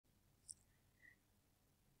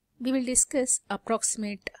we will discuss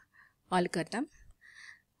approximate algorithm.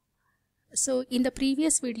 So in the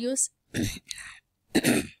previous videos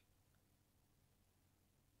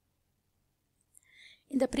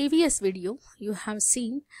in the previous video you have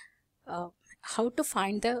seen how to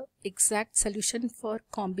find the exact solution for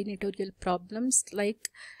combinatorial problems like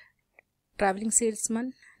traveling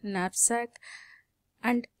salesman, knapsack,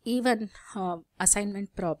 and even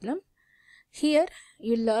assignment problem. Here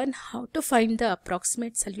you learn how to find the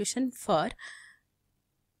approximate solution for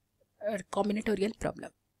a combinatorial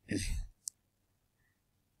problem.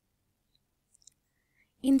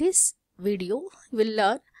 In this video, you will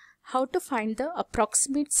learn how to find the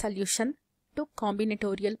approximate solution to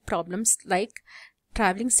combinatorial problems like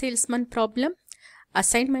traveling salesman problem,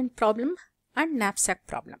 assignment problem, and knapsack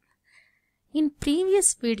problem. In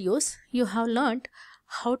previous videos, you have learned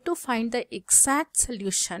how to find the exact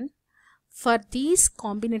solution for these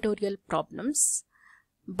combinatorial problems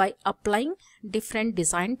by applying different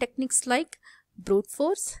design techniques like brute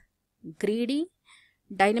force, greedy,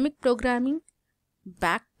 dynamic programming,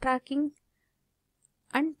 backtracking,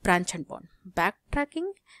 and branch and bound.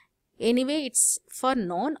 Backtracking, anyway, it's for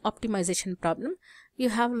non-optimization problem. You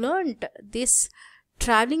have learned this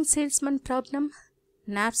traveling salesman problem,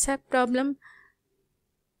 knapsack problem,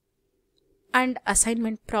 and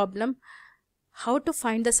assignment problem, how to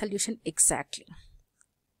find the solution exactly.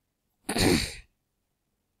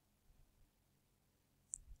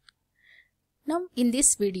 Now in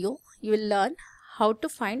this video you will learn how to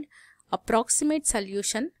find approximate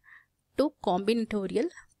solution to combinatorial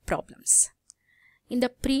problems. In the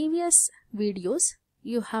previous videos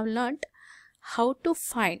you have learned how to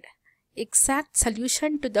find exact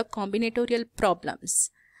solution to the combinatorial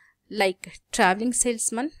problems like traveling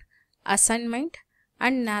salesman, assignment,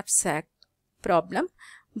 and knapsack problem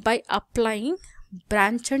by applying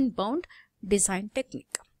branch and bound design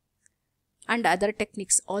technique. And other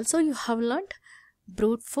techniques also you have learned: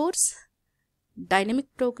 brute force, dynamic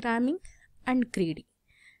programming, and greedy.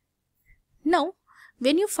 Now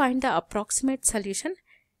when you find the approximate solution,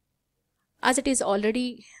 as it is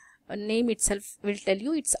already name itself will tell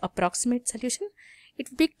you it's approximate solution, it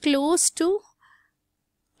will be close to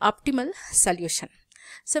optimal solution.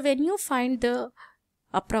 So when you find the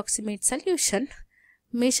approximate solution,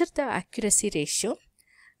 measure the accuracy ratio.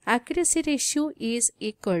 Accuracy ratio is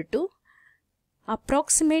equal to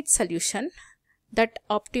approximate solution that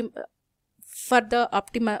for the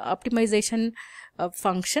optimization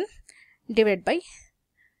function divided by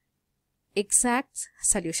exact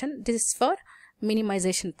solution. This is for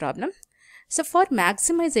minimization problem. So for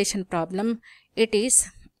maximization problem, it is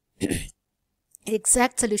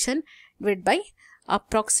exact solution divided by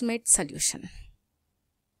approximate solution.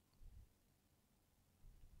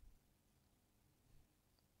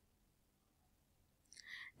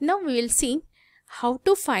 Now we will see how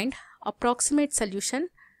to find approximate solution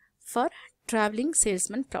for traveling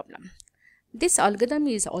salesman problem. This algorithm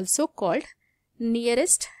is also called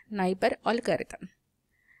nearest neighbor algorithm.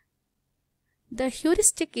 The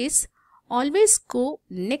heuristic is always go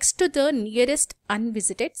next to the nearest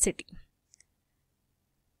unvisited city.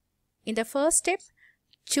 In the first step,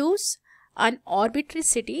 choose an arbitrary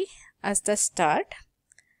city as the start.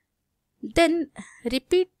 Then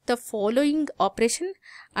repeat the following operation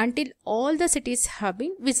until all the cities have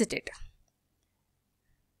been visited.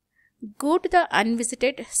 Go to the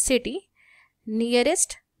unvisited city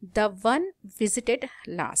nearest the one visited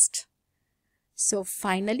last. So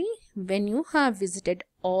finally, when you have visited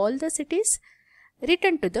all the cities,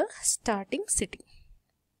 return to the starting city.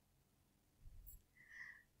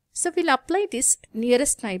 So we'll apply this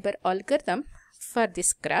nearest neighbor algorithm for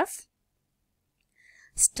this graph.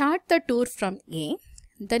 Start the tour from A.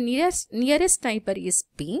 The nearest neighbor is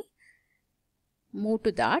B. Move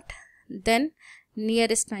to that. Then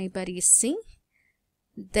nearest neighbor is C.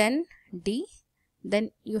 Then D.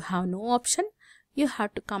 Then you have no option. You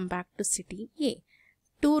have to come back to city A.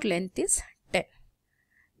 Tour length is 10.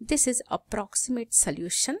 This is approximate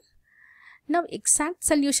solution. Now exact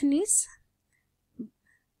solution is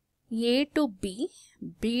A to B,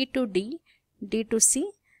 B to D, D to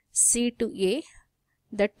C, C to A.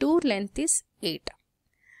 The tour length is 8.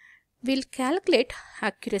 We'll calculate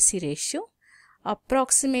accuracy ratio.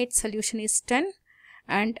 Approximate solution is 10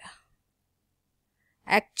 and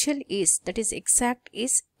actual is, that is exact,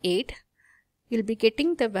 is 8. You'll be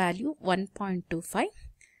getting the value 1.25.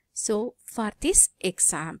 So for this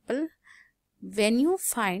example, when you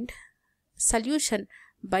find solution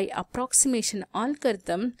by approximation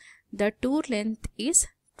algorithm, the tour length is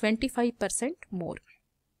 25% more.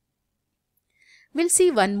 We'll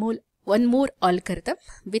see one more algorithm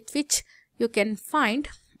with which you can find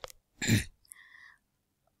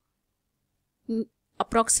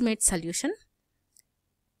approximate solution,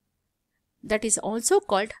 that is also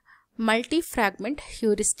called multi-fragment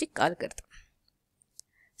heuristic algorithm.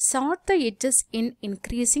 Sort the edges in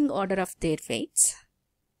increasing order of their weights,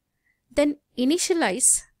 then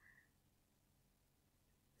initialize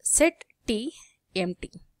set T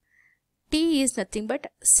empty. T is nothing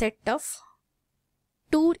but set of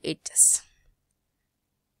two edges.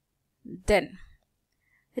 Then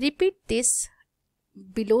repeat this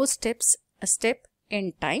below step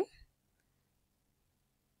n time.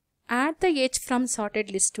 Add the edge from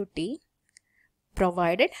sorted list to T,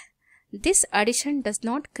 provided this addition does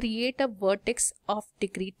not create a vertex of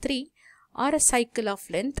degree 3 or a cycle of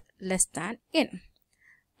length less than n.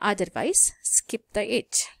 Otherwise, skip the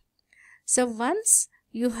edge. So once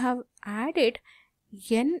you have added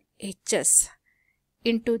n edges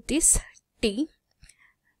into this T,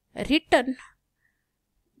 return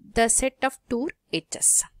the set of two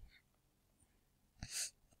edges.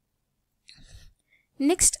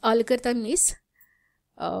 Next algorithm is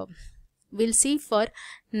we'll see for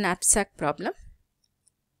knapsack problem.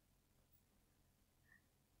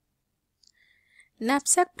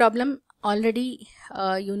 Knapsack problem, already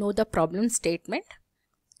you know the problem statement.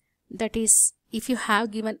 That is, if you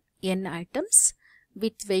have given n items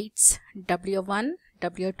with weights W1,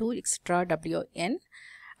 W2, etc. Wn,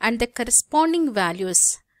 and the corresponding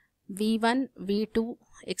values V1, V2,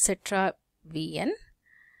 etc. Vn,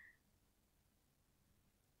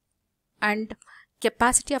 and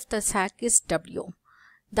capacity of the sack is W.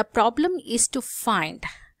 The problem is to find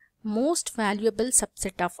most valuable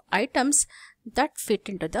subset of items that fit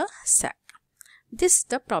into the sack. This is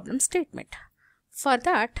the problem statement. For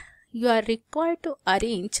that, you are required to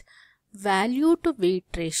arrange value to weight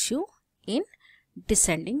ratio in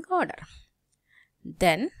descending order.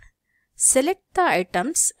 Then select the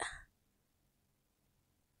items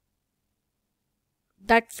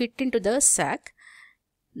that fit into the sack.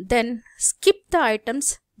 Then skip the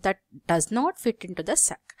items that does not fit into the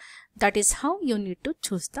sack. That is how you need to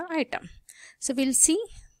choose the item. So we'll see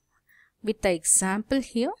with the example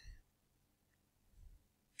here.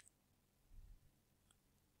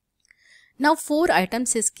 Now 4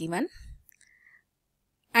 items is given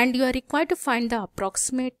and you are required to find the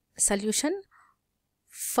approximate solution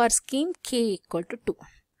for scheme k equal to 2.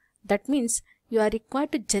 That means you are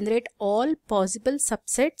required to generate all possible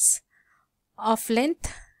subsets of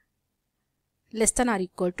length less than or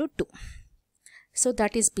equal to 2. So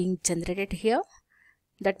that is being generated here.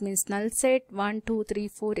 That means null set 1, 2, 3,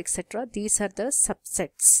 4, etc. These are the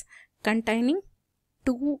subsets containing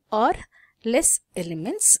 2 or less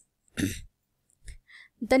elements.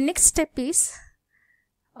 The next step is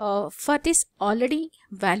for this already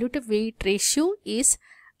value to weight ratio is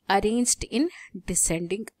arranged in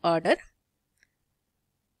descending order.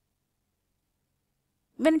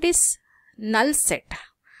 When it is null set,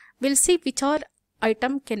 we'll see which all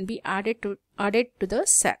item can be added to the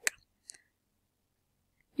sack.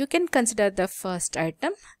 You can consider the first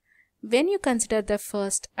item. When you consider the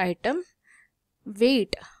first item,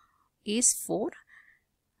 weight is 4.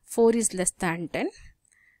 4 is less than 10.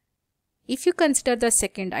 If you consider the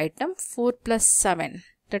second item, 4 plus 7,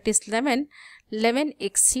 that is 11. 11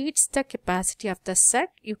 exceeds the capacity of the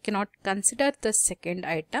sack. You cannot consider the second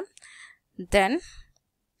item. Then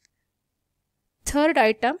third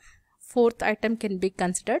item, fourth item can be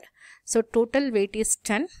considered. So total weight is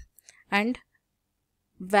 10 and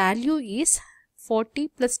value is 40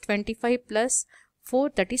 plus 25 plus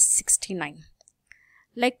 4, that is 69.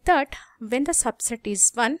 Like that, when the subset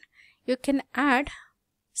is 1, you can add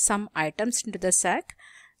some items into the sack.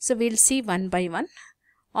 So we'll see one by one.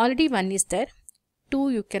 Already 1 is there. 2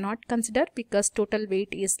 you cannot consider because total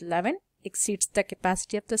weight is 11, exceeds the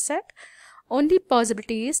capacity of the sack. Only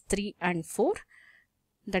possibility is 3 and 4,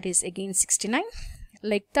 that is again 69.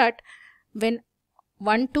 Like that, when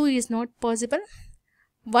 1, 2 is not possible,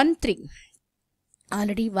 1, 3,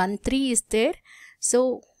 already 1, 3 is there.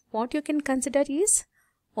 So what you can consider is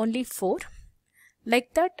only 4.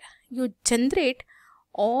 Like that, you generate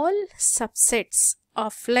all subsets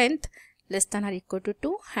of length less than or equal to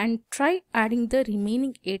 2 and try adding the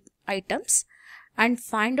remaining 8 items and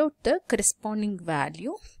find out the corresponding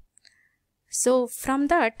value. So from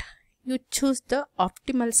that, you choose the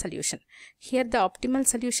optimal solution. Here the optimal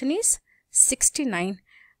solution is 69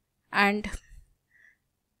 and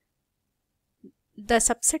the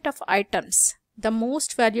subset of items, the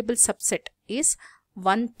most valuable subset is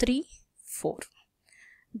 1, 3, 4.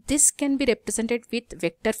 This can be represented with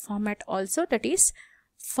vector format also, that is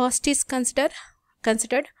first is considered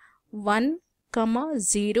 1,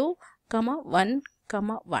 0, 1,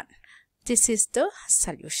 comma 1. This is the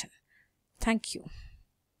solution. Thank you.